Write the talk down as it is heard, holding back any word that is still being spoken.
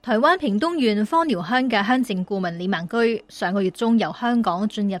台灣屏東縣枋寮鄉嘅鄉政顧問李孟居上個月中由香港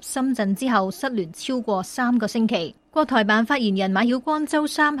進入深圳之後失聯超過3個星期。國台辦發言人馬曉光周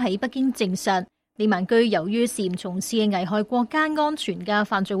三喺北京證實，李孟居由於涉嫌從事危害國家安全嘅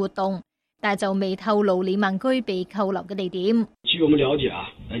犯罪活動，但就未透露李孟居被扣留嘅地點。據我們了解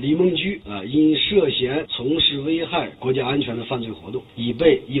李孟居因涉嫌從事危害國家安全的犯罪活動，已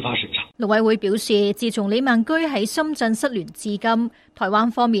被依法審查。陸委會表示，自從李孟居喺深圳失聯至今，台灣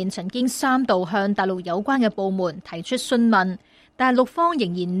方面曾經3度向大陸有關嘅部門提出詢問，但陸方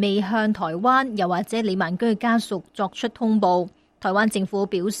仍然未向台灣又或者李孟居嘅家屬作出通報。台灣政府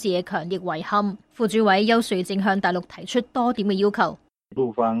表示強烈遺憾。副主委邱瑞正向大陸提出多點嘅要求。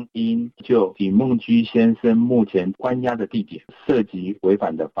陸方應就李孟居先生目前關押的地點涉及違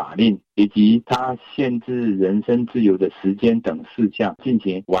反的法令，以及他限制人身自由的時間等事項進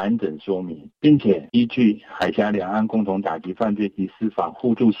行完整說明，並且依據海峽兩岸共同打擊犯罪及司法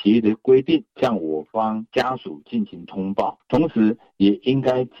互助協議的規定，向我方家屬進行通報。同時，也應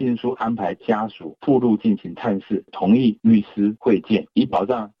該盡速安排家屬赴陸進行探視，同意律師會見，以保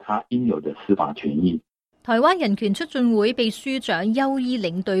障他應有的司法權益。台灣人權促進會秘書長邱伊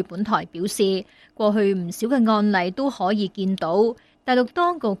領對本台表示，過去唔少嘅案例都可以見到，大陸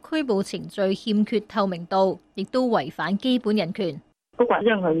當局拘捕程序欠缺透明度，亦都違反基本人權。不管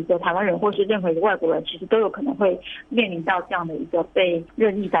任何一個台灣人或是任何一個外國人，其實都有可能會面臨到這樣的一個被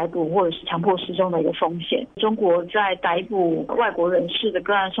任意逮捕或者是強迫失蹤的一個風險。中國在逮捕外國人士的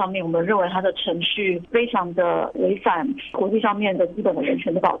個案上面，我們認為它的程序非常的違反國際上面的基本的人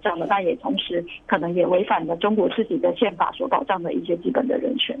權的保障的，但也同時可能也違反了中國自己的憲法所保障的一些基本的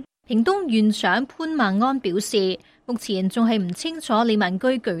人權。屏東縣長潘孟安表示，目前仲係唔清楚李孟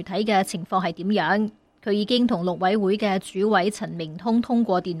居具體嘅情況係點樣。佢已經同陸委會嘅主委陳明通通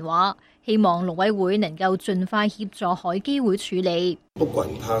過電話，希望陸委會能夠盡快協助海基會處理。不管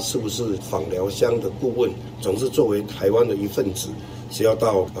他是不是訪寮鄉的顧問，總是作為台灣的一份子，只要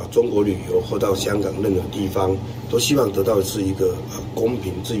到中國旅遊或到香港任何地方，都希望得到的是一個公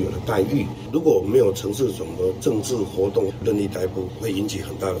平自由的待遇。如果沒有從事什麼政治活動，任意逮捕會引起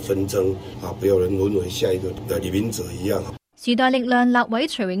很大的紛爭，不要人淪為下一個李明哲一樣。時代力量立委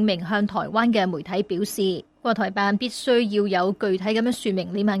徐永明向台灣嘅媒體表示，國台辦必須要有具體咁樣說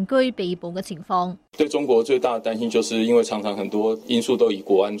明李孟居被捕嘅情況。對中國最大的擔心就是因為常常很多因素都以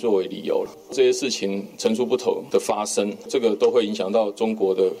國安作為理由了，這些事情層出不窮的發生，這個都會影響到中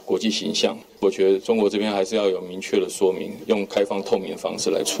國的國際形象。我覺得中國這邊還是要有明確的說明，用開放透明的方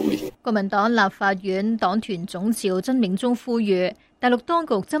式來處理。國民黨立法院黨團總召曾銘忠呼籲，大陸當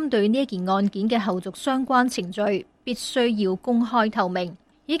局針對呢一件案件嘅後續相關程序必須要公開透明，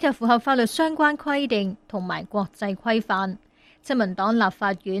以及符合法律相關規定同埋國際規範。親民黨立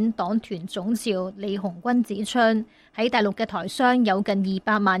法院黨團總召李鴻鈞指出，喺大陸嘅台商有近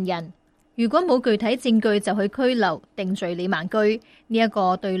200萬人，如果冇具體證據就去拘留定罪李孟居，呢一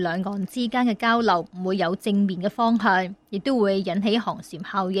個對兩岸之間嘅交流唔會有正面嘅方向，亦都會引起寒蟬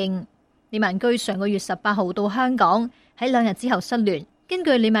效應。李孟居上個月18號到香港，喺2日之後失聯。根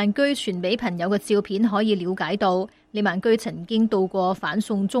據李孟居傳俾朋友嘅照片可以了解到，李孟居曾經到過反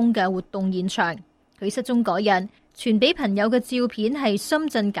送中嘅活動現場。佢失蹤嗰日傳俾朋友嘅照片係深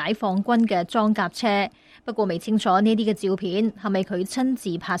圳解放軍嘅裝甲車，不過未清楚呢啲嘅照片係咪佢親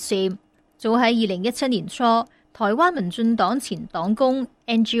自拍攝。早喺2017年初，台灣民進黨前黨工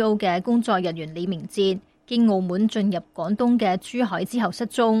NGO 嘅工作人員李明哲經澳門進入廣東嘅珠海之後失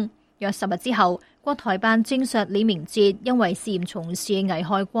蹤。約10日之後，國台辦證實李明哲因為涉嫌從事危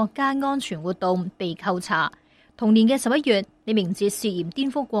害國家安全活動被扣查。同年嘅11月，李明哲涉嫌顛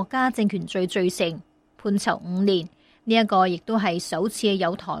覆國家政權罪罪成，判囚5年。呢一個亦都係首次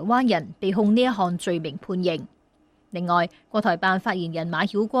有台灣人被控呢一項罪名判刑。另外，國台辦發言人馬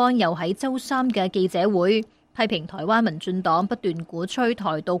曉光又喺周三嘅記者會批評台灣民進黨不斷鼓吹台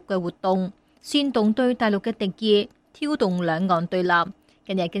獨嘅活動，煽動對大陸嘅敵意，挑動兩岸對立。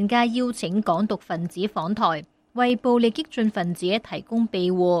近日更加邀請港獨分子訪台，為暴力激進分子提供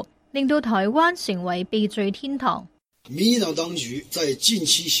庇護，令到台灣成為避罪天堂。民進黨當局在近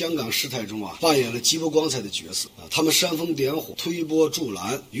期香港事態中扮演了極不光彩的角色，他們煽風點火、推波助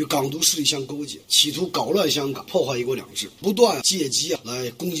瀾，與港獨勢力相勾結，企圖搞亂香港，破壞一國兩制，不斷借機來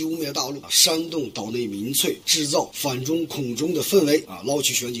攻擊污衊大陸，煽動島內民粹，製造反中恐中的氛圍，撈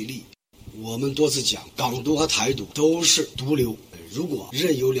取選舉利益。我們多次講，港獨和台獨都是毒瘤，如果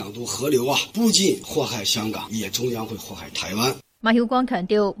任由兩獨合流不僅禍害香港，也終將會禍害台灣。馬曉光強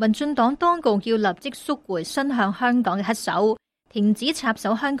調，民進黨當局要立即縮回伸向香港嘅黑手，停止插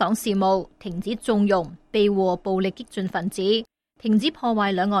手香港事務，停止縱容庇護暴力激進分子，停止破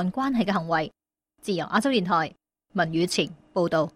壞兩岸關係嘅行為。自由亞洲電台文宇晴報道。